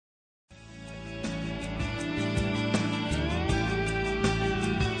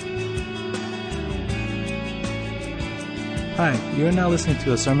Hi, you are now listening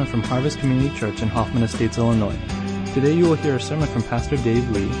to a sermon from Harvest Community Church in Hoffman Estates, Illinois. Today you will hear a sermon from Pastor Dave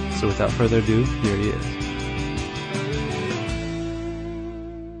Lee, so without further ado, here he is.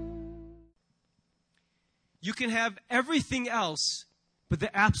 You can have everything else, but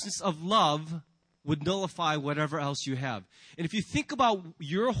the absence of love would nullify whatever else you have. And if you think about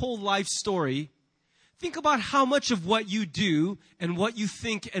your whole life story, think about how much of what you do and what you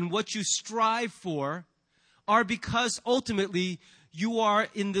think and what you strive for are because ultimately you are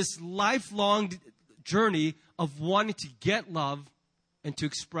in this lifelong journey of wanting to get love and to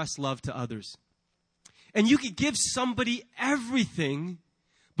express love to others. And you could give somebody everything,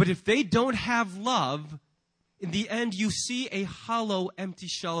 but if they don't have love, in the end you see a hollow, empty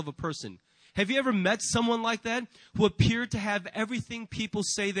shell of a person. Have you ever met someone like that who appeared to have everything people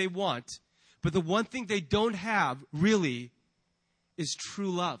say they want, but the one thing they don't have really is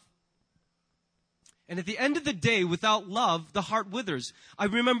true love? And at the end of the day, without love, the heart withers. I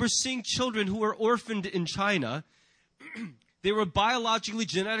remember seeing children who were orphaned in China. They were biologically,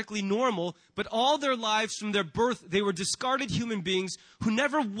 genetically normal, but all their lives from their birth, they were discarded human beings who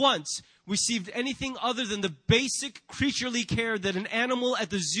never once received anything other than the basic creaturely care that an animal at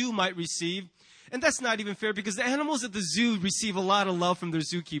the zoo might receive. And that's not even fair because the animals at the zoo receive a lot of love from their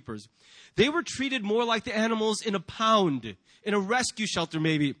zookeepers. They were treated more like the animals in a pound, in a rescue shelter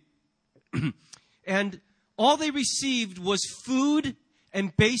maybe. And all they received was food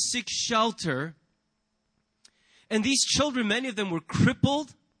and basic shelter. And these children, many of them were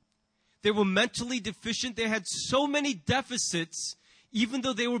crippled. They were mentally deficient. They had so many deficits, even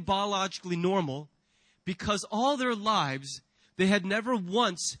though they were biologically normal, because all their lives, they had never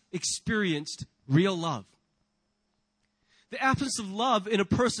once experienced real love. The absence of love in a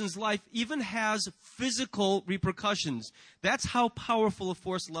person's life even has physical repercussions. That's how powerful a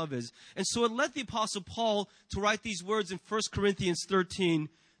force love is. And so it led the Apostle Paul to write these words in 1 Corinthians 13,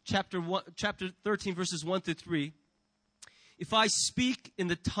 chapter 13, verses 1 to 3. If I speak in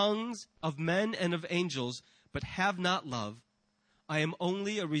the tongues of men and of angels, but have not love, I am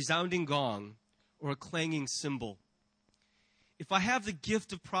only a resounding gong or a clanging cymbal. If I have the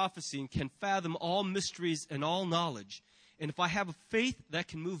gift of prophecy and can fathom all mysteries and all knowledge, and if I have a faith that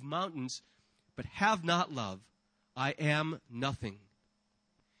can move mountains, but have not love, I am nothing.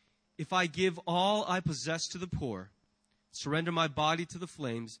 If I give all I possess to the poor, surrender my body to the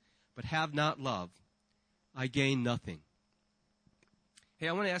flames, but have not love, I gain nothing. Hey,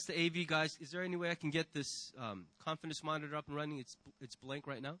 I want to ask the AV guys, is there any way I can get this confidence monitor up and running? It's blank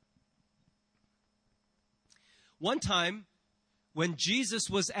right now. One time, when Jesus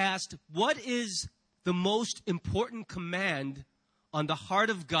was asked, what is the most important command on the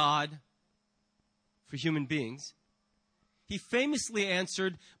heart of God for human beings, he famously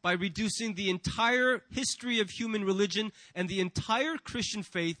answered by reducing the entire history of human religion and the entire Christian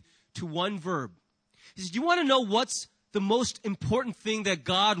faith to one verb. He said, do you want to know what's the most important thing that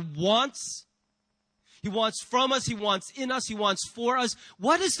God wants? He wants from us, He wants in us, He wants for us.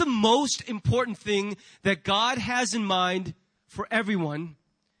 What is the most important thing that God has in mind for everyone?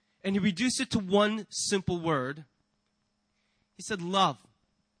 And he reduced it to one simple word. He said, love.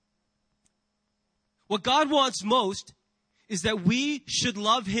 What God wants most is that we should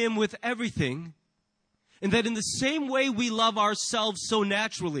love Him with everything, and that in the same way we love ourselves so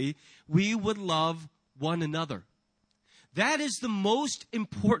naturally, we would love one another. That is the most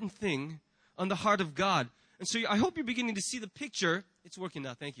important thing on the heart of God. And so I hope you're beginning to see the picture. It's working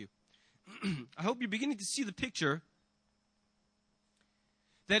now, thank you. I hope you're beginning to see the picture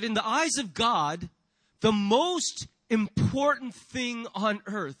that in the eyes of God, the most important thing on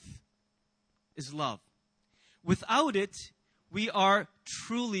earth is love. Without it, we are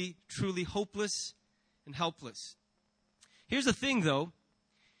truly, truly hopeless and helpless. Here's the thing, though.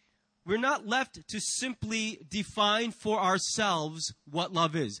 We're not left to simply define for ourselves what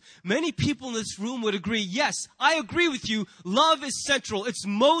love is. Many people in this room would agree, yes, I agree with you. Love is central. It's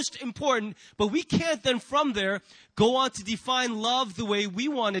most important. But we can't then from there go on to define love the way we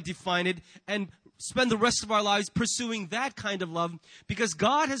want to define it and spend the rest of our lives pursuing that kind of love, because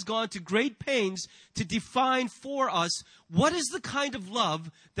God has gone to great pains to define for us what is the kind of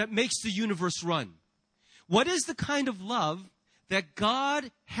love that makes the universe run. What is the kind of love that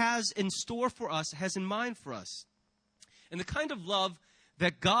God has in store for us, has in mind for us. And the kind of love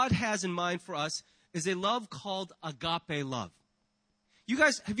that God has in mind for us is a love called agape love. You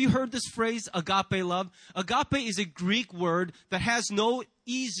guys, have you heard this phrase, agape love? Agape is a Greek word that has no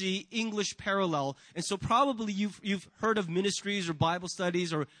easy English parallel. And so probably you've heard of ministries or Bible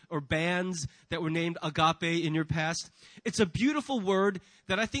studies or bands that were named agape in your past. It's a beautiful word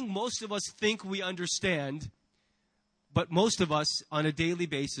that I think most of us think we understand. but most of us on a daily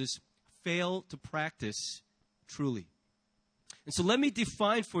basis fail to practice truly. And so let me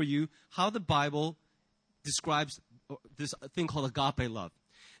define for you how the Bible describes this thing called agape love.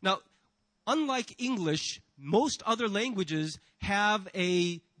 Now, unlike English, most other languages have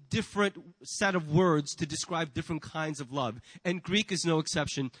a different set of words to describe different kinds of love, and Greek is no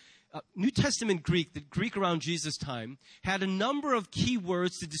exception. New Testament Greek, the Greek around Jesus' time, had a number of key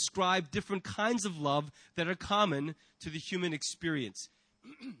words to describe different kinds of love that are common to the human experience.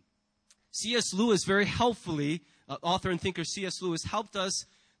 C.S. Lewis, very helpfully, author and thinker C.S. Lewis, helped us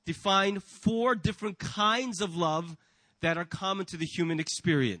define 4 different kinds of love that are common to the human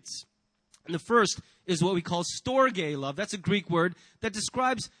experience. And the first is what we call storge love. That's a Greek word that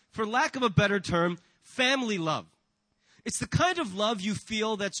describes, for lack of a better term, family love. It's the kind of love you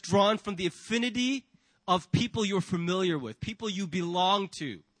feel that's drawn from the affinity of people you're familiar with, people you belong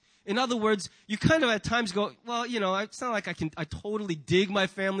to. In other words, you kind of at times go, well, it's not like I totally dig my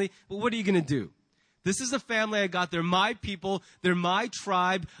family, but what are you going to do? This is the family I got. They're my people. They're my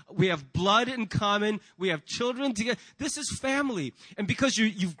tribe. We have blood in common. We have children together. This is family. And because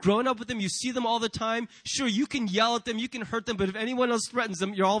you've grown up with them, you see them all the time, sure, you can yell at them, you can hurt them, but if anyone else threatens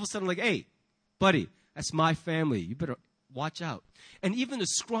them, you're all of a sudden like, hey, buddy, that's my family. You better watch out. And even a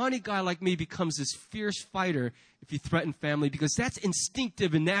scrawny guy like me becomes this fierce fighter if you threaten family, because that's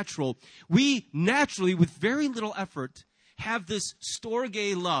instinctive and natural. We naturally, with very little effort, have this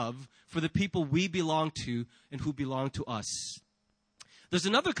storge love for the people we belong to and who belong to us. There's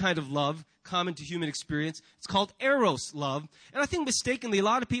another kind of love common to human experience. It's called eros love. And I think mistakenly, a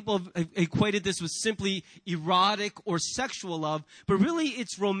lot of people have equated this with simply erotic or sexual love, but really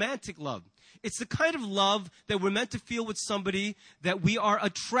it's romantic love. It's the kind of love that we're meant to feel with somebody that we are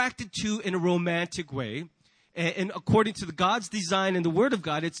attracted to in a romantic way. And according to God's design and the Word of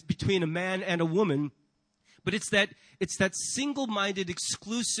God, it's between a man and a woman. But it's that single-minded,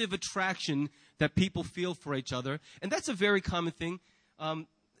 exclusive attraction that people feel for each other. And that's a very common thing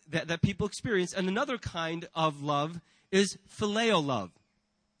that people experience. And another kind of love is phileo love,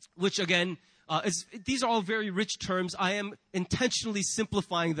 which, again, these are all very rich terms. I am intentionally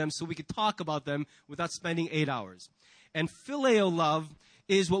simplifying them so we could talk about them without spending 8 hours. And phileo love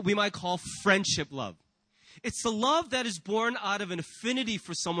is what we might call friendship love. It's the love that is born out of an affinity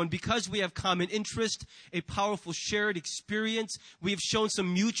for someone because we have common interest, a powerful shared experience. We have shown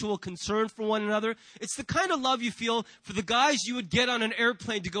some mutual concern for one another. It's the kind of love you feel for the guys you would get on an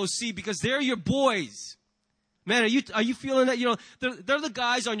airplane to go see because they're your boys. Man, are you feeling that? They're the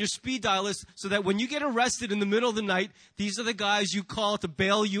guys on your speed dial list so that when you get arrested in the middle of the night, these are the guys you call to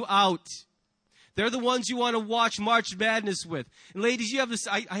bail you out. They're the ones you want to watch March Madness with. And ladies, you have this,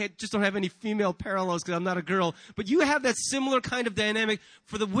 I just don't have any female parallels because I'm not a girl, but you have that similar kind of dynamic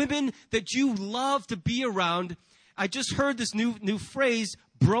for the women that you love to be around. I just heard this new phrase,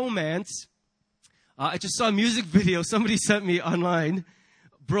 bromance. I just saw a music video somebody sent me online.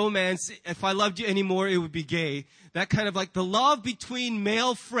 Bromance, if I loved you anymore, it would be gay. That kind of like the love between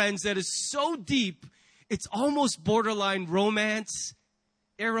male friends that is so deep, it's almost borderline romance.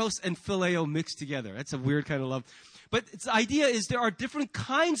 Eros and phileo mixed together. That's a weird kind of love. But the idea is there are different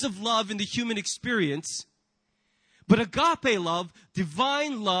kinds of love in the human experience. But agape love,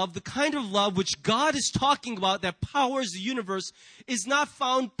 divine love, the kind of love which God is talking about that powers the universe, is not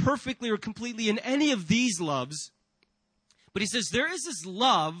found perfectly or completely in any of these loves. But he says there is this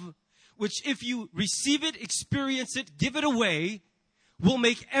love which if you receive it, experience it, give it away, will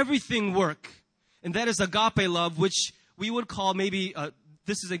make everything work. And that is agape love, which we would call maybe...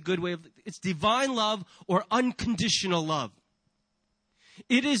 this is a good way of, it's divine love or unconditional love.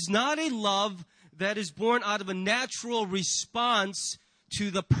 It is not a love that is born out of a natural response to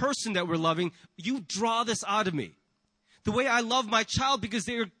the person that we're loving. You draw this out of me. The way I love my child because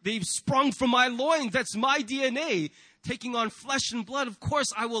they've sprung from my loins. That's my DNA. Taking on flesh and blood, of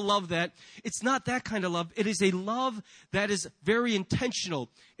course I will love that. It's not that kind of love. It is a love that is very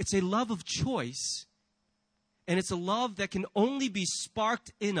intentional. It's a love of choice. And it's a love that can only be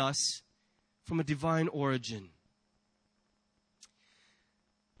sparked in us from a divine origin.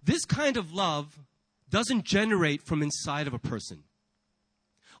 This kind of love doesn't generate from inside of a person.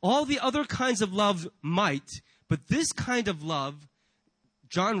 All the other kinds of love might, but this kind of love,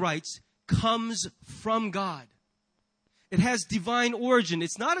 John writes, comes from God. It has divine origin.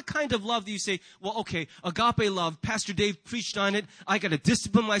 It's not a kind of love that you say, well, okay, agape love, Pastor Dave preached on it. I got to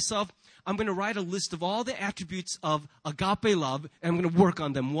discipline myself. I'm going to write a list of all the attributes of agape love, and I'm going to work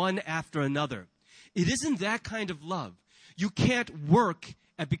on them one after another. It isn't that kind of love. You can't work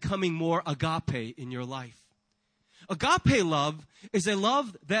at becoming more agape in your life. Agape love is a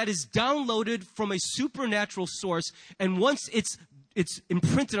love that is downloaded from a supernatural source, and once it's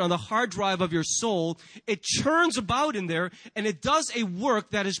imprinted on the hard drive of your soul, it churns about in there, and it does a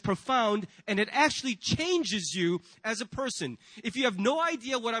work that is profound, and it actually changes you as a person. If you have no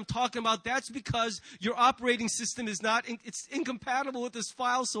idea what I'm talking about, that's because your operating system is not, it's incompatible with this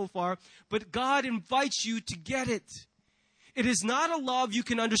file so far, but God invites you to get it. It is not a love you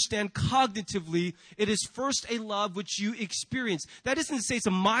can understand cognitively. It is first a love which you experience. That isn't to say it's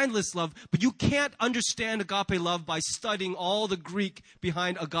a mindless love, but you can't understand agape love by studying all the Greek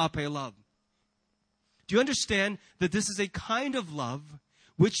behind agape love. Do you understand that this is a kind of love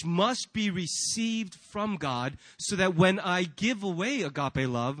which must be received from God, so that when I give away agape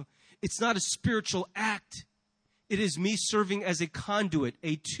love, it's not a spiritual act. It is me serving as a conduit,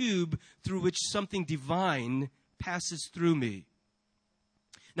 a tube through which something divine passes through me.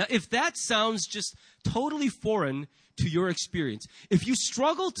 Now, if that sounds just totally foreign to your experience, if you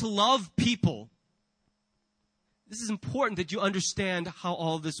struggle to love people, this is important that you understand how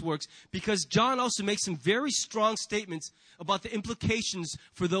all this works, because John also makes some very strong statements about the implications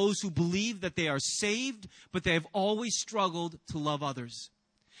for those who believe that they are saved, but they have always struggled to love others.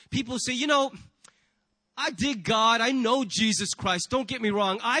 People say, I dig God. I know Jesus Christ. Don't get me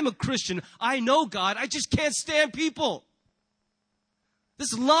wrong. I'm a Christian. I know God. I just can't stand people.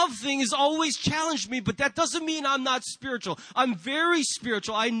 This love thing has always challenged me, but that doesn't mean I'm not spiritual. I'm very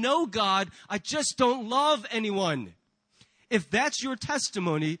spiritual. I know God. I just don't love anyone. If that's your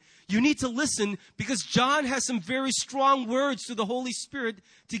testimony, you need to listen, because John has some very strong words through the Holy Spirit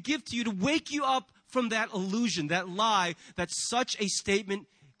to give to you to wake you up from that illusion, that lie, that such a statement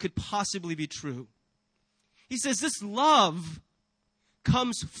could possibly be true. He says this love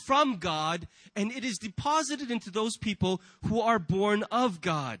comes from God, and it is deposited into those people who are born of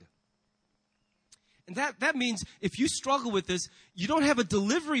God. And that means if you struggle with this, you don't have a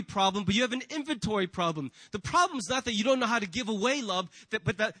delivery problem, but you have an inventory problem. The problem is not that you don't know how to give away love,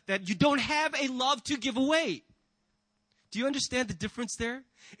 but that you don't have a love to give away. Do you understand the difference there?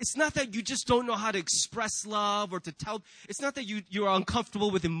 It's not that you just don't know how to express love or to tell. It's not that you're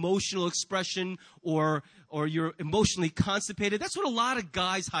uncomfortable with emotional expression or you're emotionally constipated. That's what a lot of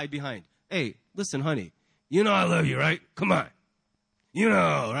guys hide behind. Hey, listen, honey, you know I love you, right? Come on. You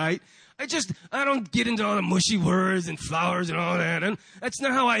know, right? I don't get into all the mushy words and flowers and all that. And that's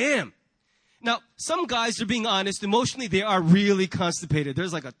not how I am. Now, some guys are being honest. Emotionally, they are really constipated.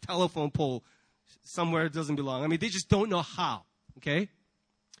 There's like a telephone pole somewhere it doesn't belong. I mean, they just don't know how, okay?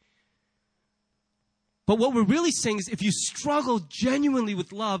 But what we're really saying is if you struggle genuinely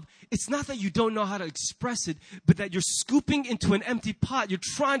with love, it's not that you don't know how to express it, but that you're scooping into an empty pot. You're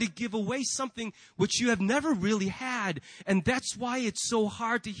trying to give away something which you have never really had. And that's why it's so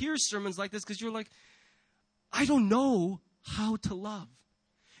hard to hear sermons like this, because you're like, I don't know how to love.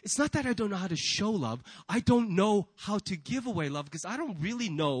 It's not that I don't know how to show love. I don't know how to give away love, because I don't really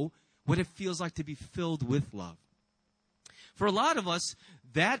know what it feels like to be filled with love. For a lot of us,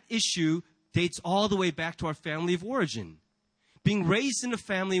 that issue dates all the way back to our family of origin. Being raised in a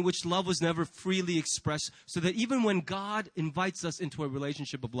family in which love was never freely expressed, so that even when God invites us into a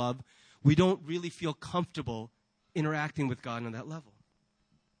relationship of love, we don't really feel comfortable interacting with God on that level.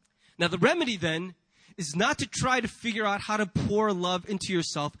 Now, the remedy then is not to try to figure out how to pour love into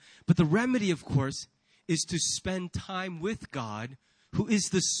yourself, but the remedy, of course, is to spend time with God, who is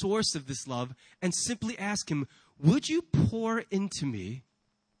the source of this love, and simply ask Him, would you pour into me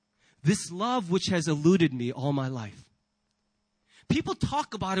this love which has eluded me all my life? People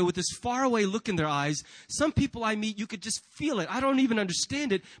talk about it with this faraway look in their eyes. Some people I meet, you could just feel it. I don't even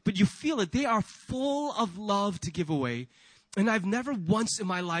understand it, but you feel it. They are full of love to give away. And I've never once in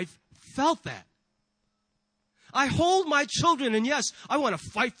my life felt that. I hold my children, and yes, I want to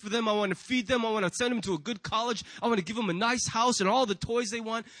fight for them. I want to feed them. I want to send them to a good college. I want to give them a nice house and all the toys they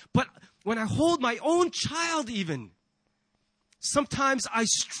want. But when I hold my own child even, sometimes I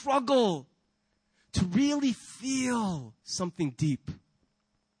struggle to really feel something deep.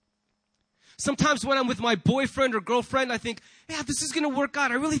 Sometimes when I'm with my boyfriend or girlfriend, I think, yeah, this is going to work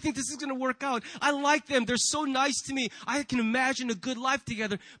out. I really think this is going to work out. I like them. They're so nice to me. I can imagine a good life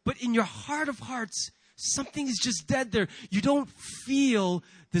together. But in your heart of hearts, something is just dead there. You don't feel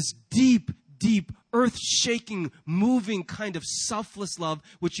this deep, earth-shaking, moving kind of selfless love,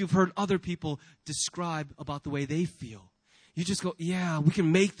 which you've heard other people describe about the way they feel. You just go, yeah, we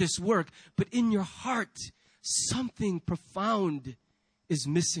can make this work. But in your heart, something profound is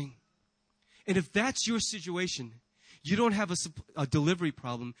missing. And if that's your situation, you don't have a delivery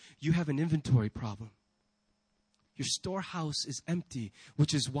problem. You have an inventory problem. Your storehouse is empty,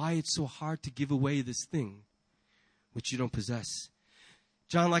 which is why it's so hard to give away this thing. which you don't possess.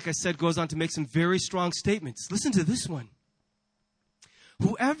 John, like I said, goes on to make some very strong statements. Listen to this one.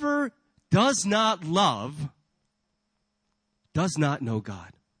 Whoever does not love does not know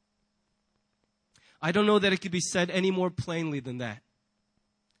God. I don't know that it could be said any more plainly than that.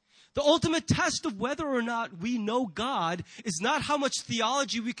 The ultimate test of whether or not we know God is not how much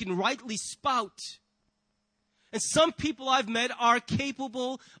theology we can rightly spout. And some people I've met are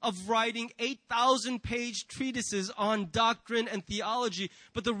capable of writing 8,000-page treatises on doctrine and theology.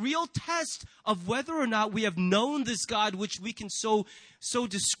 But the real test of whether or not we have known this God, which we can so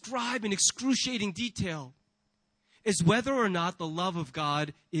describe in excruciating detail, is whether or not the love of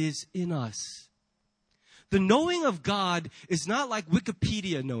God is in us. The knowing of God is not like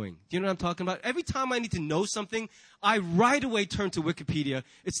Wikipedia knowing. Do you know what I'm talking about? Every time I need to know something, I right away turn to Wikipedia.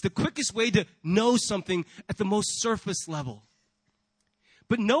 It's the quickest way to know something at the most surface level.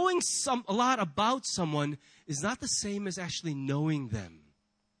 But knowing a lot about someone is not the same as actually knowing them.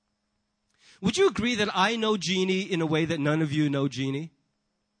 Would you agree that I know Jeannie in a way that none of you know Jeannie?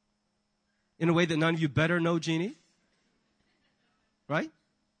 In a way that none of you better know Jeannie? Right?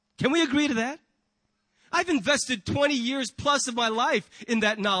 Can we agree to that? I've invested 20 years plus of my life in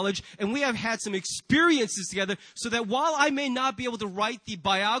that knowledge, and we have had some experiences together so that while I may not be able to write the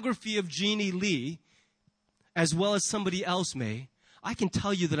biography of Jeannie Lee, as well as somebody else may, I can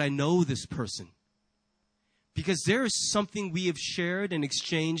tell you that I know this person. Because there is something we have shared and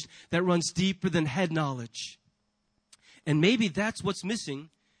exchanged that runs deeper than head knowledge. And maybe that's what's missing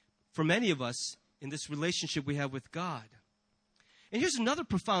for many of us in this relationship we have with God. And here's another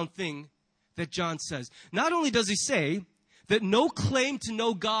profound thing that John says. Not only does he say that no claim to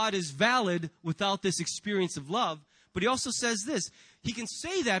know God is valid without this experience of love, but he also says this. He can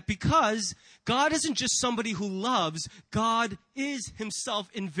say that because God isn't just somebody who loves. God is himself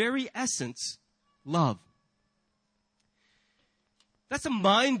in very essence love. That's a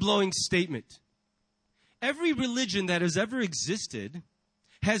mind-blowing statement. Every religion that has ever existed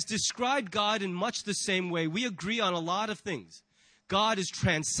has described God in much the same way. We agree on a lot of things. God is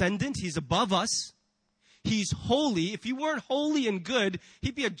transcendent. He's above us. He's holy. If he weren't holy and good,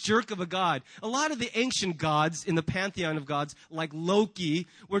 he'd be a jerk of a god. A lot of the ancient gods in the pantheon of gods, like Loki,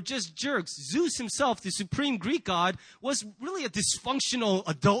 were just jerks. Zeus himself, the supreme Greek god, was really a dysfunctional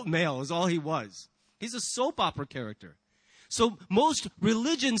adult male, is all he was. He's a soap opera character. So most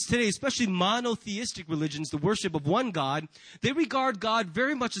religions today, especially monotheistic religions, the worship of one God, they regard God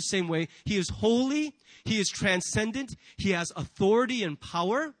very much the same way. He is holy. He is transcendent. He has authority and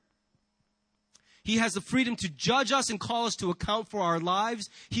power. He has the freedom to judge us and call us to account for our lives.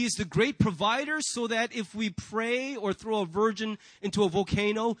 He is the great provider so that if we pray or throw a virgin into a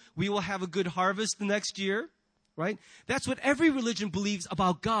volcano, we will have a good harvest the next year. Right? That's what every religion believes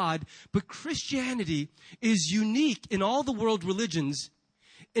about God. But Christianity is unique in all the world religions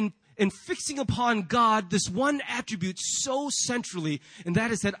in fixing upon God this one attribute so centrally, and that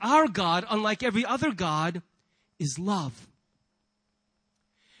is that our God, unlike every other God, is love.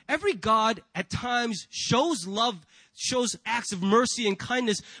 Every God at times shows love, shows acts of mercy and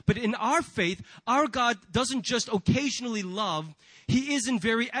kindness, but in our faith, our God doesn't just occasionally love, he is in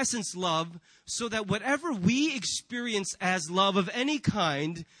very essence love, so that whatever we experience as love of any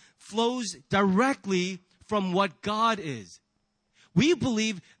kind flows directly from what God is. We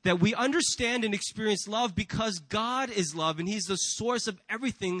believe that we understand and experience love because God is love, and he's the source of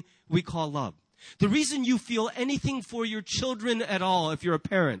everything we call love. The reason you feel anything for your children at all, if you're a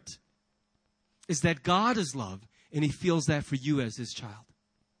parent, is that God is love, and he feels that for you as his child.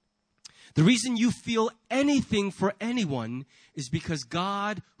 The reason you feel anything for anyone is because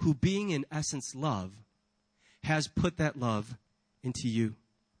God, who being in essence love, has put that love into you.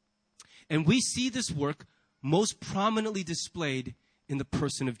 And we see this work most prominently displayed in the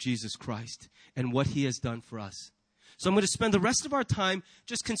person of Jesus Christ and what he has done for us. So I'm going to spend the rest of our time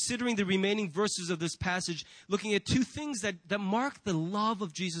just considering the remaining verses of this passage, looking at two things that mark the love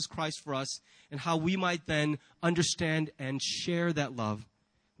of Jesus Christ for us and how we might then understand and share that love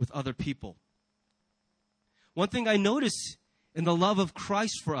with other people. One thing I notice in the love of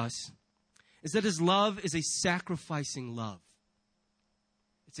Christ for us is that his love is a sacrificing love.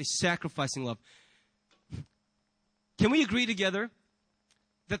 It's a sacrificing love. Can we agree together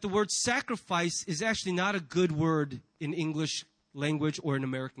that the word sacrifice is actually not a good word in English language or in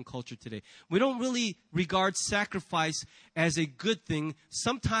American culture today? We don't really regard sacrifice as a good thing,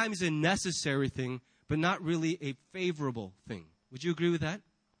 sometimes a necessary thing, but not really a favorable thing. Would you agree with that?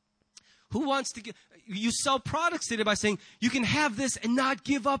 Who wants to you sell products today by saying you can have this and not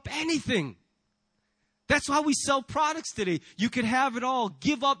give up anything. That's why we sell products today. You can have it all,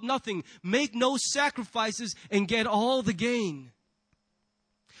 give up nothing, make no sacrifices, and get all the gain.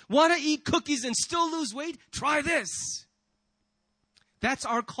 Want to eat cookies and still lose weight? Try this. That's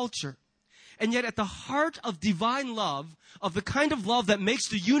our culture. And yet at the heart of divine love, of the kind of love that makes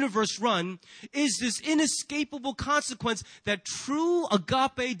the universe run, is this inescapable consequence that true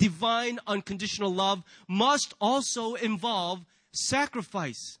agape, divine, unconditional love must also involve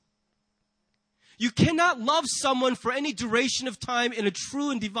sacrifice. You cannot love someone for any duration of time in a true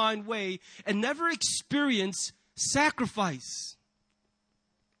and divine way and never experience sacrifice.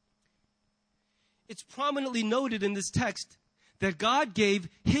 It's prominently noted in this text that God gave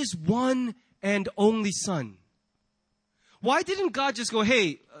His one and only Son. Why didn't God just go,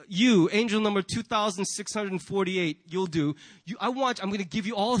 hey, you, angel number 2,648, you'll do. I'm going to give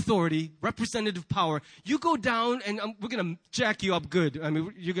you all authority, representative power. You go down and we're going to jack you up good. I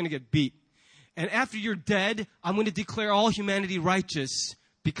mean, you're going to get beat. And after you're dead, I'm going to declare all humanity righteous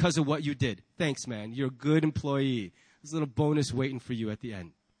because of what you did. Thanks, man. You're a good employee. There's a little bonus waiting for you at the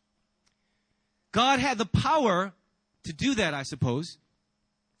end. God had the power to do that, I suppose.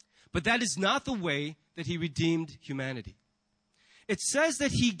 But that is not the way that He redeemed humanity. It says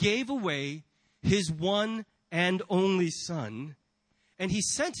that He gave away His one and only Son, and He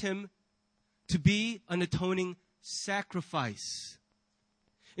sent Him to be an atoning sacrifice.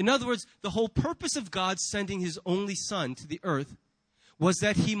 In other words, the whole purpose of God sending His only Son to the earth was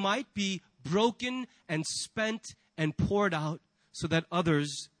that He might be broken and spent and poured out so that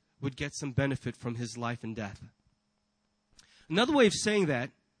others would get some benefit from His life and death. Another way of saying that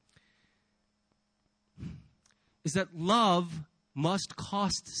is that love must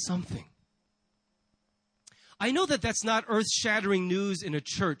cost something. I know that that's not earth-shattering news in a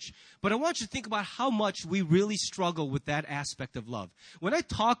church, but I want you to think about how much we really struggle with that aspect of love. When I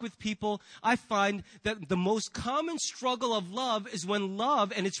talk with people, I find that the most common struggle of love is when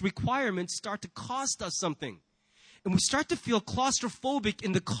love and its requirements start to cost us something. And we start to feel claustrophobic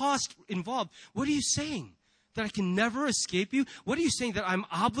in the cost involved. What are you saying? That I can never escape you? What are you saying? That I'm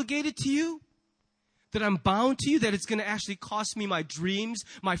obligated to you? That I'm bound to you? That it's going to actually cost me my dreams,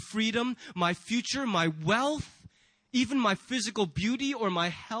 my freedom, my future, my wealth, even my physical beauty or my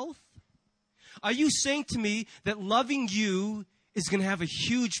health? Are you saying to me that loving you is going to have a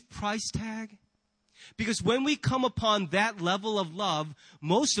huge price tag? Because when we come upon that level of love,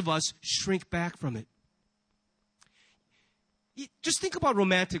 most of us shrink back from it. Just think about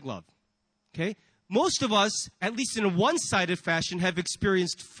romantic love, okay? Most of us, at least in a one-sided fashion, have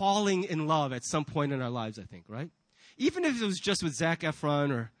experienced falling in love at some point in our lives, I think, right? Even if it was just with Zac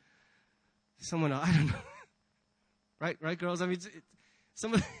Efron or someone else, I don't know. Right, girls? I mean,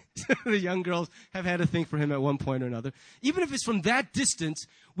 some of the young girls have had a thing for him at one point or another. Even if it's from that distance,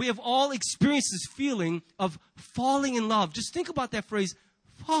 we have all experienced this feeling of falling in love. Just think about that phrase,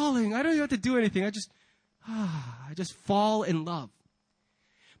 falling. I don't even have to do anything. I just fall in love.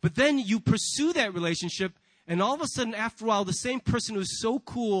 But then you pursue that relationship, and all of a sudden, after a while, the same person who's so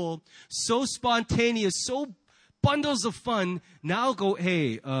cool, so spontaneous, so bundles of fun, now go,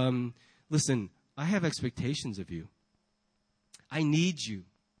 hey, listen, I have expectations of you. I need you.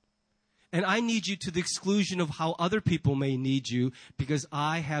 And I need you to the exclusion of how other people may need you because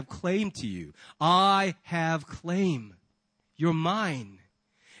I have claim to you. I have claim. You're mine.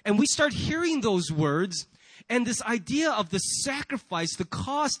 And we start hearing those words, and this idea of the sacrifice, the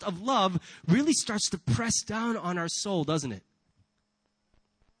cost of love, really starts to press down on our soul, doesn't it?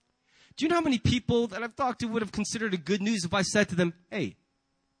 Do you know how many people that I've talked to would have considered it good news if I said to them, hey,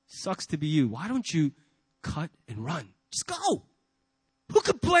 sucks to be you. Why don't you cut and run? Just go. Who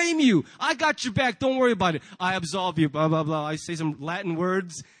could blame you? I got your back. Don't worry about it. I absolve you, blah, blah, blah. I say some Latin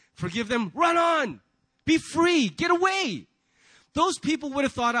words. Forgive them. Run on. Be free. Get away. Those people would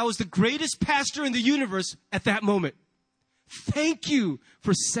have thought I was the greatest pastor in the universe at that moment. Thank you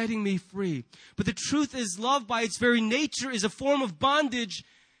for setting me free. But the truth is, love by its very nature is a form of bondage.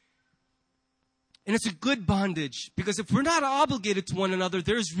 And it's a good bondage. Because if we're not obligated to one another,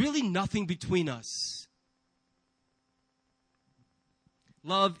 there's really nothing between us.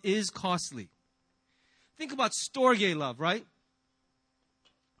 Love is costly. Think about storge love, right?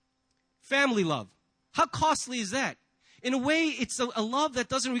 Family love. How costly is that? In a way, it's a love that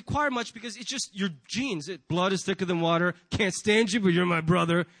doesn't require much because it's just your genes. Blood is thicker than water. Can't stand you, but you're my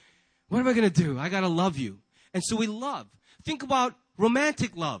brother. What am I going to do? I got to love you. And so we love. Think about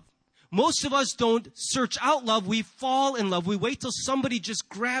romantic love. Most of us don't search out love. We fall in love. We wait till somebody just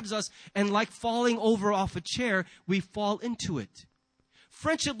grabs us, and like falling over off a chair, we fall into it.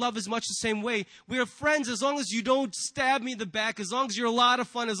 Friendship love is much the same way. We are friends as long as you don't stab me in the back, as long as you're a lot of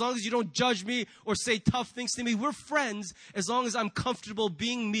fun, as long as you don't judge me or say tough things to me. We're friends as long as I'm comfortable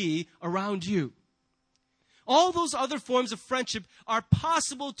being me around you. All those other forms of friendship are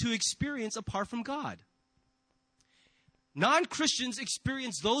possible to experience apart from God. Non-Christians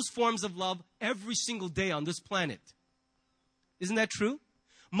experience those forms of love every single day on this planet. Isn't that true?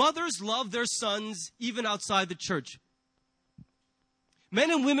 Mothers love their sons even outside the church. Men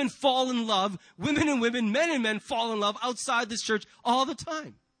and women fall in love. Women and women, men and men fall in love outside this church all the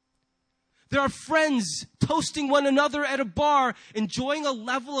time. There are friends toasting one another at a bar, enjoying a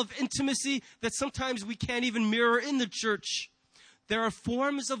level of intimacy that sometimes we can't even mirror in the church. There are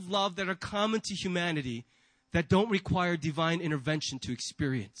forms of love that are common to humanity that don't require divine intervention to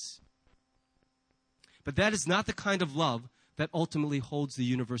experience. But that is not the kind of love that ultimately holds the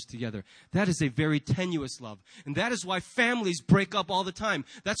universe together. That is a very tenuous love. And that is why families break up all the time.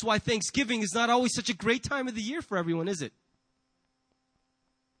 That's why Thanksgiving is not always such a great time of the year for everyone, is it?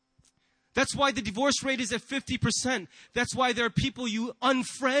 That's why the divorce rate is at 50%. That's why there are people you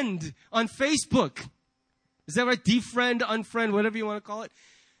unfriend on Facebook. Is that right? Defriend, unfriend, whatever you want to call it.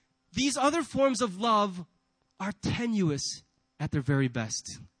 These other forms of love are tenuous at their very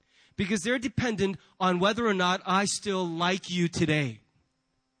best, because they're dependent on whether or not I still like you today.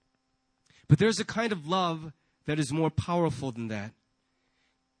 But there's a kind of love that is more powerful than that.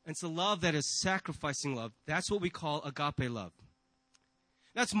 And it's a love that is sacrificing love. That's what we call agape love.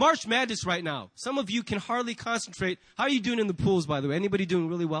 Now, it's March Madness right now. Some of you can hardly concentrate. How are you doing in the pools, by the way? Anybody doing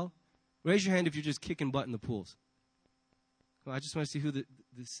really well? Raise your hand if you're just kicking butt in the pools. Well, I just want to see who the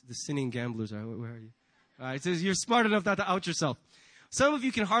sinning gamblers are. Where are you? All right, so you're smart enough not to out yourself. Some of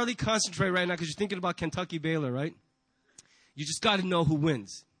you can hardly concentrate right now because you're thinking about Kentucky Baylor, right? You just got to know who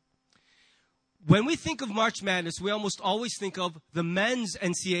wins. When we think of March Madness, we almost always think of the men's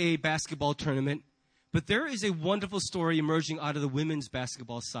NCAA basketball tournament. But there is a wonderful story emerging out of the women's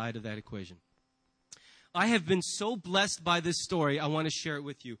basketball side of that equation. I have been so blessed by this story, I want to share it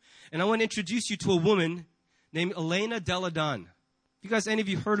with you. And I want to introduce you to a woman named Elena Delle Donne. You guys, any of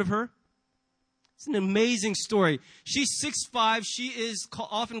you heard of her? It's an amazing story. She's 6'5". She is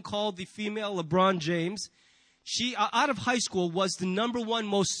often called the female LeBron James. She, out of high school, was the #1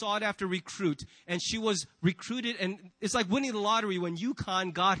 most sought-after recruit, and she was recruited, and it's like winning the lottery. When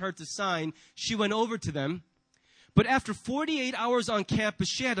UConn got her to sign, she went over to them. But after 48 hours on campus,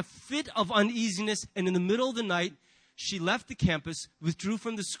 she had a fit of uneasiness, and in the middle of the night, she left the campus, withdrew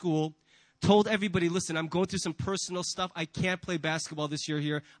from the school, told everybody, listen, I'm going through some personal stuff. I can't play basketball this year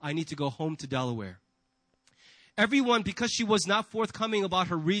here. I need to go home to Delaware. Everyone, because she was not forthcoming about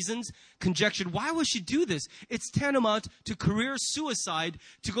her reasons, conjectured, why would she do this? It's tantamount to career suicide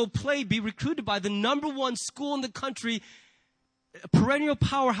to go play, be recruited by the #1 school in the country, a perennial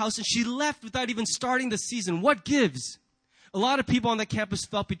powerhouse, and she left without even starting the season. What gives? A lot of people on that campus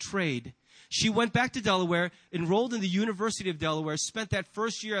felt betrayed. She went back to Delaware, enrolled in the University of Delaware, spent that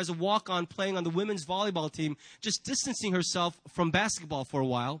first year as a walk-on playing on the women's volleyball team, just distancing herself from basketball for a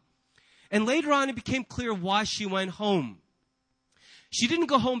while. And later on, it became clear why she went home. She didn't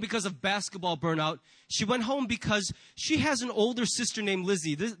go home because of basketball burnout. She went home because she has an older sister named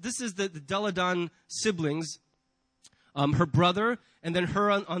Lizzie. This is the Delle Donne siblings, her brother, and then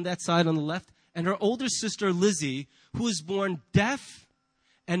her on that side on the left, and her older sister Lizzie, who was born deaf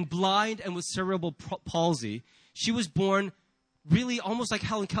and blind and with cerebral palsy. She was born really almost like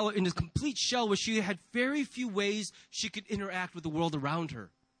Helen Keller in a complete shell where she had very few ways she could interact with the world around her.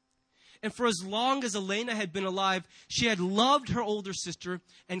 And for as long as Elena had been alive, she had loved her older sister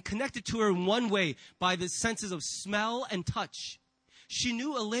and connected to her in one way, by the senses of smell and touch. She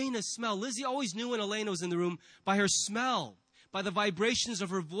knew Elena's smell. Lizzie always knew when Elena was in the room by her smell, by the vibrations of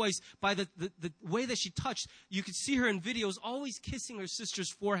her voice, by the way that she touched. You could see her in videos always kissing her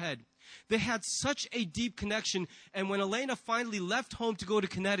sister's forehead. They had such a deep connection. And when Elena finally left home to go to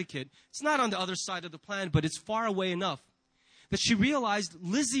Connecticut, it's not on the other side of the planet, but it's far away enough, that she realized,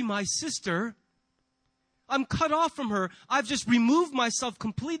 Lizzie, my sister, I'm cut off from her. I've just removed myself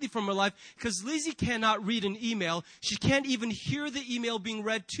completely from her life because Lizzie cannot read an email. She can't even hear the email being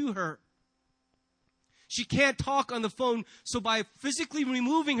read to her. She can't talk on the phone. So by physically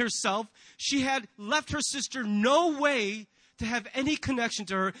removing herself, she had left her sister no way to have any connection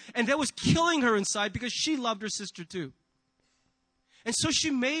to her. And that was killing her inside because she loved her sister too. And so she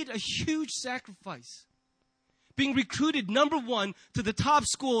made a huge sacrifice. Being recruited #1 to the top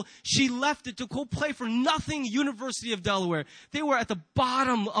school, she left it to go play for nothing University of Delaware. They were at the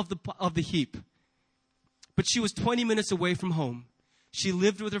bottom of the heap. But she was 20 minutes away from home. She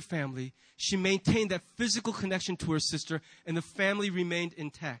lived with her family. She maintained that physical connection to her sister, and the family remained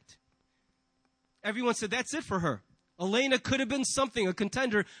intact. Everyone said that's it for her. Elena could have been something, a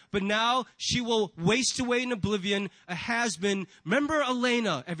contender, but now she will waste away in oblivion, a has-been. Remember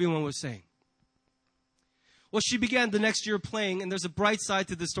Elena, everyone was saying. Well, she began the next year playing, and there's a bright side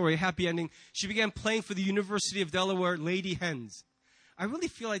to the story, a happy ending. She began playing for the University of Delaware Lady Hens. I really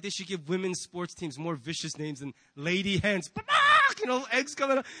feel like they should give women's sports teams more vicious names than Lady Hens. You know, eggs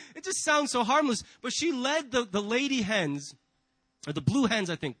coming out. It just sounds so harmless. But she led the Lady Hens, or the Blue Hens,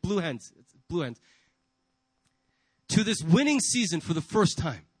 I think. Blue Hens, to this winning season for the first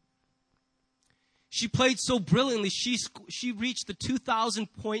time. She played so brilliantly, she reached the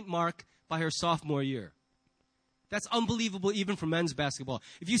 2,000-point mark by her sophomore year. That's unbelievable even for men's basketball.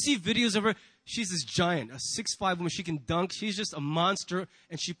 If you see videos of her, she's this giant, a 6'5" woman. She can dunk. She's just a monster,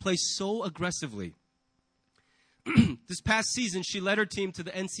 and she plays so aggressively. This past season, she led her team to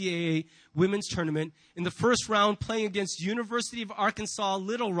the NCAA women's tournament in the first round, playing against University of Arkansas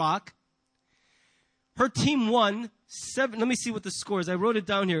Little Rock. Her team won. Let me see what the score is. I wrote it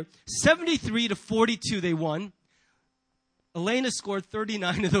down here. 73-42 they won. Elena scored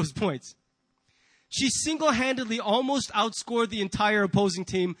 39 of those points. She single-handedly almost outscored the entire opposing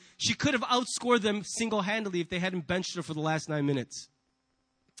team. She could have outscored them single-handedly if they hadn't benched her for the last 9 minutes.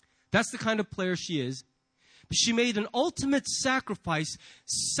 That's the kind of player she is. But she made an ultimate sacrifice,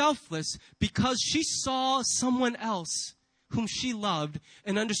 selfless, because she saw someone else whom she loved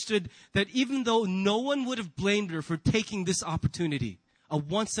and understood that even though no one would have blamed her for taking this opportunity, a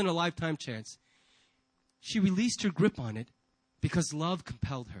once-in-a-lifetime chance, she released her grip on it because love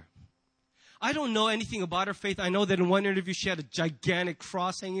compelled her. I don't know anything about her faith. I know that in one interview she had a gigantic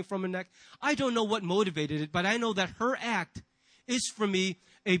cross hanging from her neck. I don't know what motivated it, but I know that her act is, for me,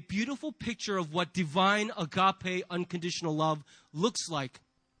 a beautiful picture of what divine agape, unconditional love looks like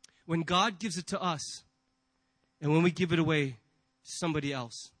when God gives it to us and when we give it away to somebody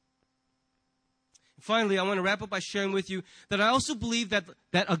else. Finally, I want to wrap up by sharing with you that I also believe that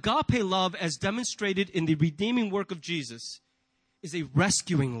agape love, as demonstrated in the redeeming work of Jesus, is a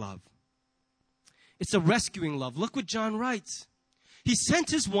rescuing love. It's a rescuing love. Look what John writes. He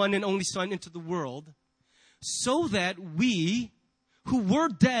sent his one and only Son into the world so that we, who were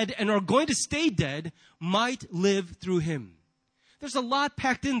dead and are going to stay dead, might live through him. There's a lot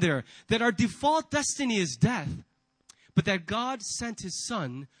packed in there, that our default destiny is death, but that God sent his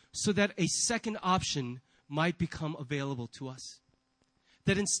Son so that a second option might become available to us.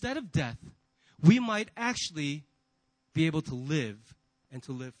 That instead of death, we might actually be able to live and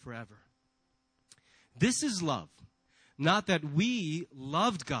to live forever. This is love. Not that we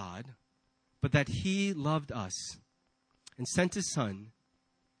loved God, but that he loved us and sent his Son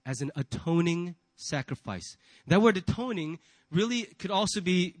as an atoning sacrifice. That word atoning really could also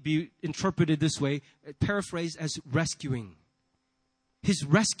be interpreted this way, paraphrased as rescuing. His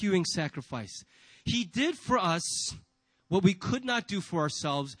rescuing sacrifice. He did for us what we could not do for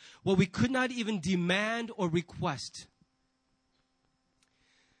ourselves, what we could not even demand or request.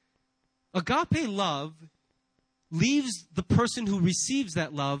 Agape love leaves the person who receives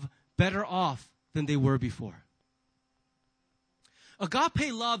that love better off than they were before.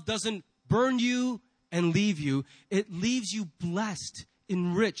 Agape love doesn't burn you and leave you. It leaves you blessed,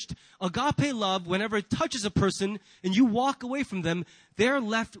 enriched. Agape love, whenever it touches a person and you walk away from them, they're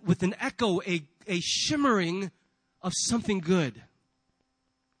left with an echo, a shimmering of something good.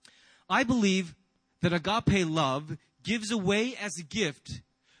 I believe that agape love gives away as a gift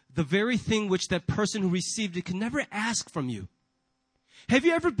the very thing which that person who received it can never ask from you. Have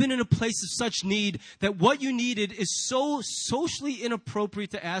you ever been in a place of such need that what you needed is so socially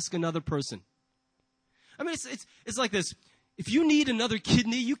inappropriate to ask another person? I mean, it's like this. If you need another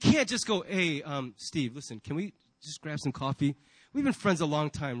kidney, you can't just go, hey, Steve, listen, can we just grab some coffee? We've been friends a long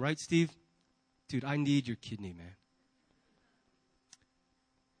time, right, Steve? Dude, I need your kidney, man.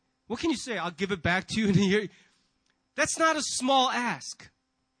 What can you say? I'll give it back to you in a year. That's not a small ask.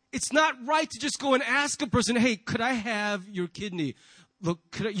 It's not right to just go and ask a person, hey, could I have your kidney? Look,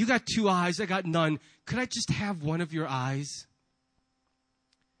 you got 2 eyes, I got none. Could I just have one of your eyes?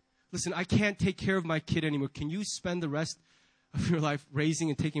 Listen, I can't take care of my kid anymore. Can you spend the rest of your life raising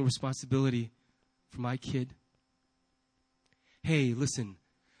and taking responsibility for my kid? Hey, listen,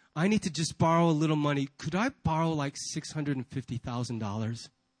 I need to just borrow a little money. Could I borrow like $650,000?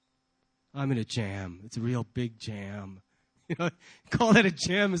 I'm in a jam. It's a real big jam. Call that a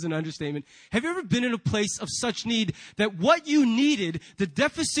jam is an understatement. Have you ever been in a place of such need that what you needed, the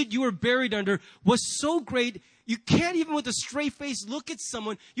deficit you were buried under, was so great, you can't even with a straight face look at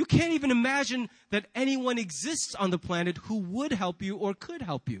someone, you can't even imagine that anyone exists on the planet who would help you or could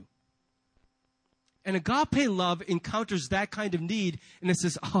help you. And agape love encounters that kind of need, and it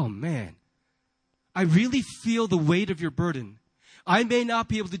says, oh man, I really feel the weight of your burden. I may not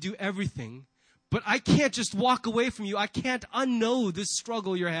be able to do everything, but I can't just walk away from you. I can't unknow this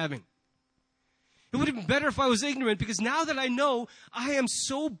struggle you're having. It would have been better if I was ignorant, because now that I know, I am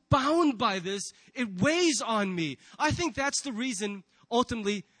so bound by this, it weighs on me. I think that's the reason,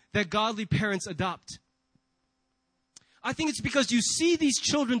 ultimately, that godly parents adopt. I think it's because you see these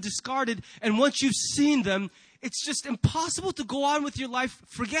children discarded, and once you've seen them, it's just impossible to go on with your life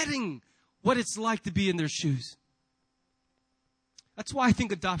forgetting what it's like to be in their shoes. That's why I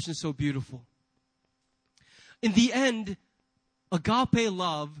think adoption is so beautiful. In the end, agape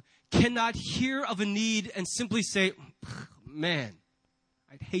love cannot hear of a need and simply say, man,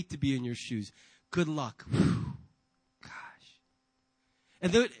 I'd hate to be in your shoes. Good luck. Whew. Gosh.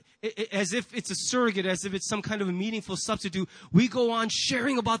 And then, as if it's a surrogate, as if it's some kind of a meaningful substitute, we go on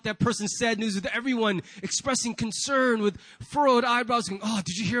sharing about that person's sad news with everyone, expressing concern with furrowed eyebrows, going, oh,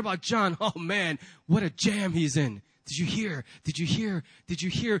 did you hear about John? Oh man, what a jam he's in. Did you hear? Did you hear? Did you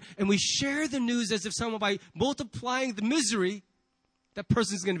hear? And we share the news as if someone, by multiplying the misery, that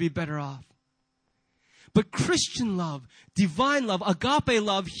person's going to be better off. But Christian love, divine love, agape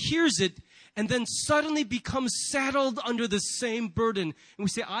love, hears it and then suddenly becomes saddled under the same burden. And we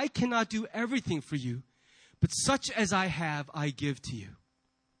say, I cannot do everything for you, but such as I have, I give to you.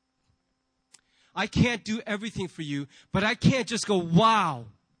 I can't do everything for you, but I can't just go, wow,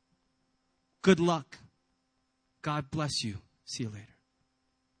 good luck. God bless you. See you later.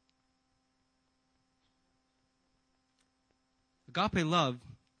 Agape love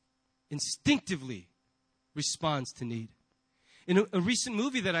instinctively responds to need. In a recent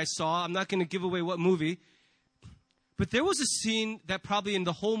movie that I saw, I'm not going to give away what movie, but there was a scene that probably in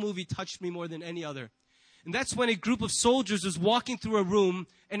the whole movie touched me more than any other. And that's when a group of soldiers was walking through a room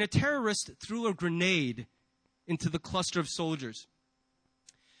and a terrorist threw a grenade into the cluster of soldiers.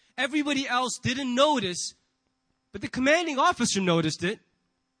 Everybody else didn't notice, but the commanding officer noticed it.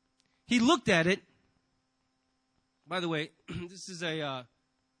 He looked at it. By the way, this is I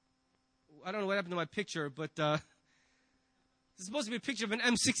don't know what happened to my picture, but this is supposed to be a picture of an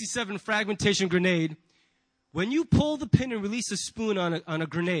M67 fragmentation grenade. When you pull the pin and release a spoon on a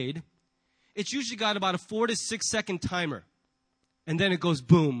grenade, it's usually got about a 4 to 6 second timer. And then it goes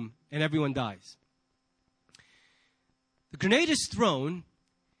boom, and everyone dies. The grenade is thrown,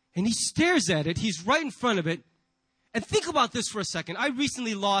 and he stares at it. He's right in front of it. And think about this for a second. I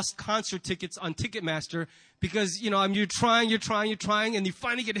recently lost concert tickets on Ticketmaster because, you're trying, and you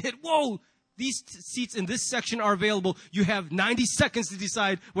finally get hit. Whoa, these seats in this section are available. You have 90 seconds to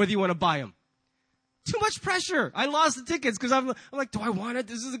decide whether you want to buy them. Too much pressure. I lost the tickets because I'm like, do I want it?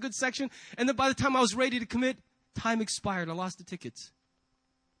 This is a good section. And then by the time I was ready to commit, time expired. I lost the tickets.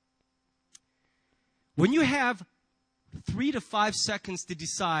 When you have 3 to 5 seconds to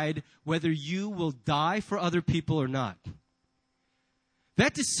decide whether you will die for other people or not,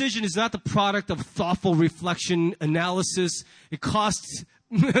 that decision is not the product of thoughtful reflection, analysis. It costs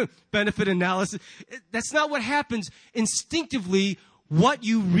benefit analysis. That's not what happens. Instinctively, what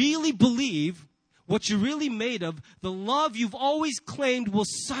you really believe, what you're really made of, the love you've always claimed will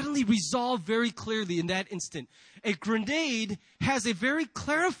suddenly resolve very clearly in that instant. A grenade has a very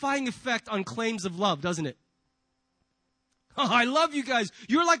clarifying effect on claims of love, doesn't it? Oh, I love you guys.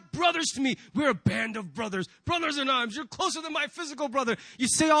 You're like brothers to me. We're a band of brothers. Brothers in arms. You're closer than my physical brother. You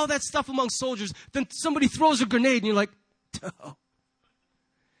say all that stuff among soldiers. Then somebody throws a grenade and you're like, oh.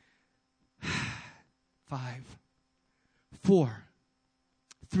 5, 4,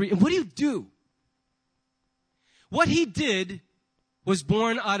 3. And what do? What he did was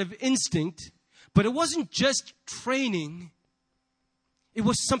born out of instinct, but it wasn't just training. It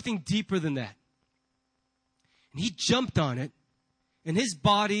was something deeper than that. And he jumped on it, and his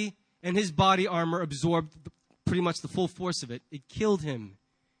body and his body armor absorbed pretty much the full force of it. It killed him,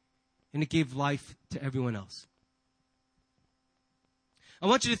 and it gave life to everyone else. I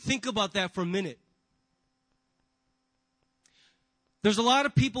want you to think about that for a minute. There's a lot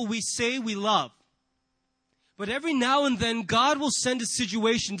of people we say we love, but every now and then God will send a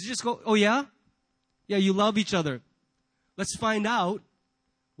situation to just go, oh yeah? Yeah, you love each other. Let's find out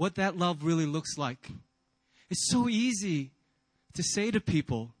what that love really looks like. It's so easy to say to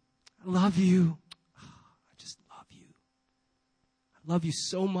people, I love you. Oh, I just love you. I love you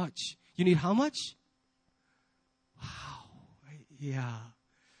so much. You need how much? Wow. yeah.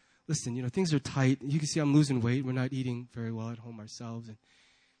 Listen, things are tight. You can see I'm losing weight. We're not eating very well at home ourselves. And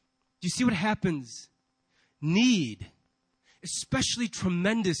do you see what happens? Need, especially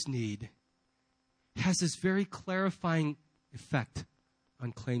tremendous need, has this very clarifying effect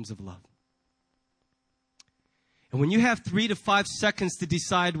on claims of love. And when you have 3 to 5 seconds to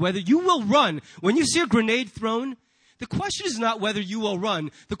decide whether you will run, when you see a grenade thrown, the question is not whether you will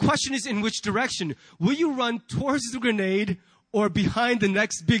run. The question is in which direction. Will you run towards the grenade or behind the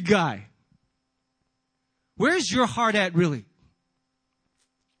next big guy? Where's your heart at, really?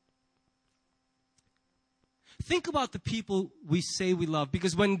 Think about the people we say we love,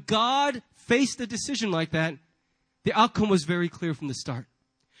 because when God faced a decision like that, the outcome was very clear from the start.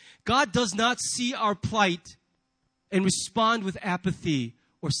 God does not see our plight and respond with apathy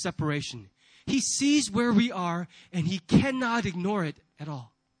or separation. He sees where we are, and He cannot ignore it at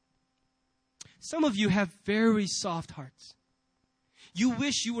all. Some of you have very soft hearts. You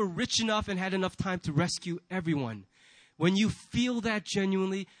wish you were rich enough and had enough time to rescue everyone. When you feel that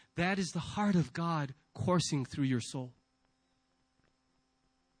genuinely, that is the heart of God coursing through your soul.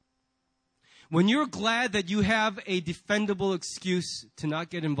 When you're glad that you have a defendable excuse to not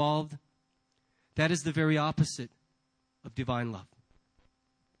get involved, that is the very opposite of divine love.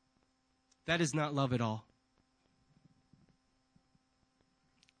 That is not love at all.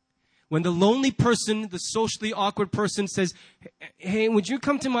 When the lonely person, the socially awkward person says, hey, would you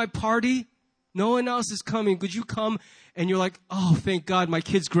come to my party? No one else is coming. Could you come? And you're like, oh, thank God, my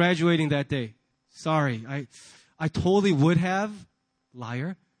kid's graduating that day. Sorry, I totally would have,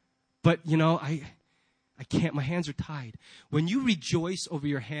 liar. But, I can't. My hands are tied. When you rejoice over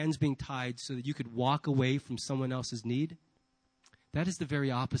your hands being tied so that you could walk away from someone else's need, that is the very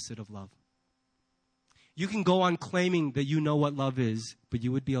opposite of love. You can go on claiming that you know what love is, but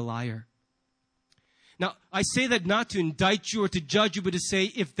you would be a liar. Now, I say that not to indict you or to judge you, but to say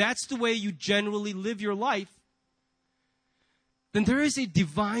if that's the way you generally live your life, then there is a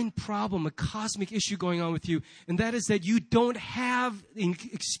divine problem, a cosmic issue going on with you, and that is that you don't have an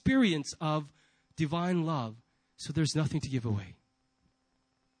experience of divine love, so there's nothing to give away.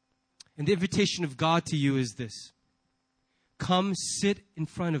 And the invitation of God to you is this: come sit in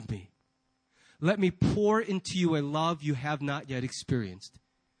front of me. Let me pour into you a love you have not yet experienced.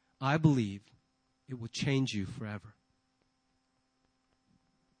 I believe it will change you forever.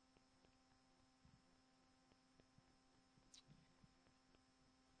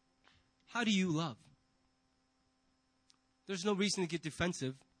 How do you love? There's no reason to get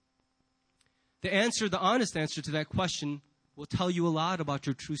defensive. The honest answer to that question will tell you a lot about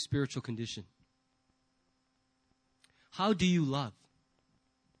your true spiritual condition. How do you love?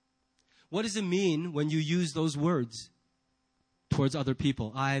 What does it mean when you use those words towards other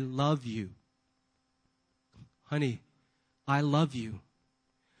people? I love you. Honey, I love you.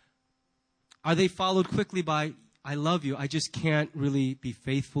 Are they followed quickly by, I love you, I just can't really be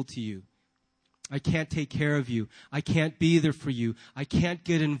faithful to you. I can't take care of you. I can't be there for you. I can't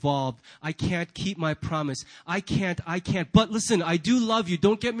get involved. I can't keep my promise. I can't. But listen, I do love you.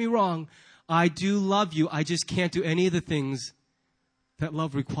 Don't get me wrong. I do love you. I just can't do any of the things that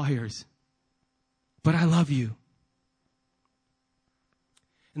love requires. But I love you.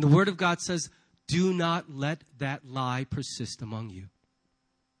 And the Word of God says, do not let that lie persist among you.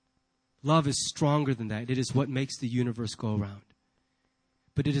 Love is stronger than that. It is what makes the universe go around.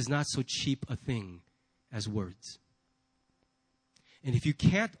 But it is not so cheap a thing as words. And if you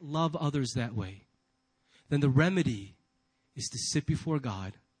can't love others that way, then the remedy is to sit before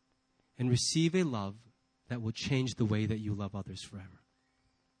God and receive a love that will change the way that you love others forever.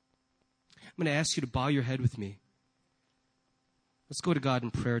 I'm going to ask you to bow your head with me. Let's go to God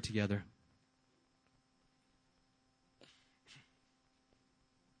in prayer together.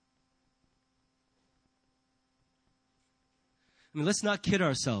 Let's not kid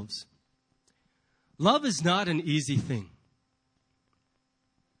ourselves. Love is not an easy thing.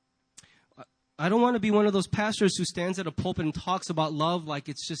 I don't want to be one of those pastors who stands at a pulpit and talks about love like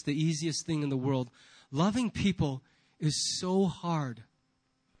it's just the easiest thing in the world. Loving people is so hard.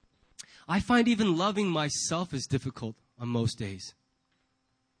 I find even loving myself is difficult on most days.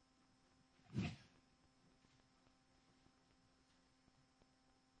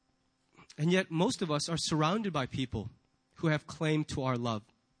 And yet most of us are surrounded by people who have claim to our love.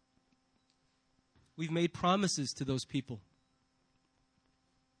 We've made promises to those people.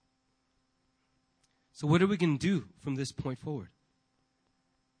 So what are we going to do from this point forward?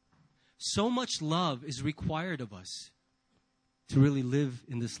 So much love is required of us to really live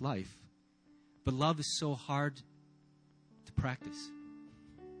in this life. But love is so hard to practice.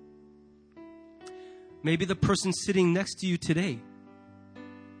 Maybe the person sitting next to you today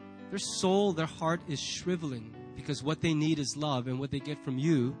their soul, their heart is shriveling because what they need is love, and what they get from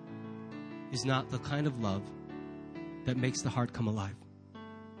you is not the kind of love that makes the heart come alive.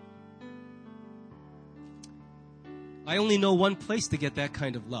 I only know one place to get that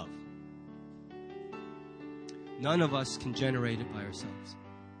kind of love. None of us can generate it by ourselves.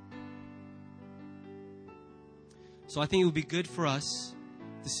 So I think it would be good for us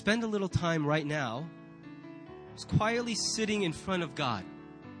to spend a little time right now just quietly sitting in front of God.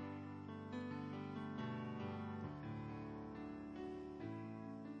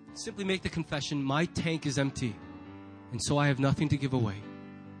 Simply make the confession, my tank is empty, and so I have nothing to give away.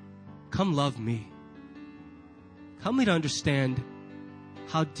 Come love me. Help me to understand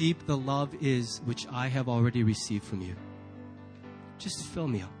how deep the love is which I have already received from you. Just fill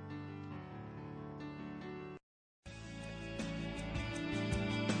me up.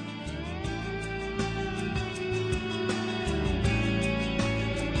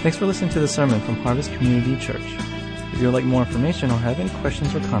 Thanks for listening to the sermon from Harvest Community Church. If you would like more information or have any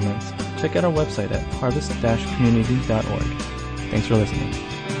questions or comments, check out our website at harvest-community.org. Thanks for listening.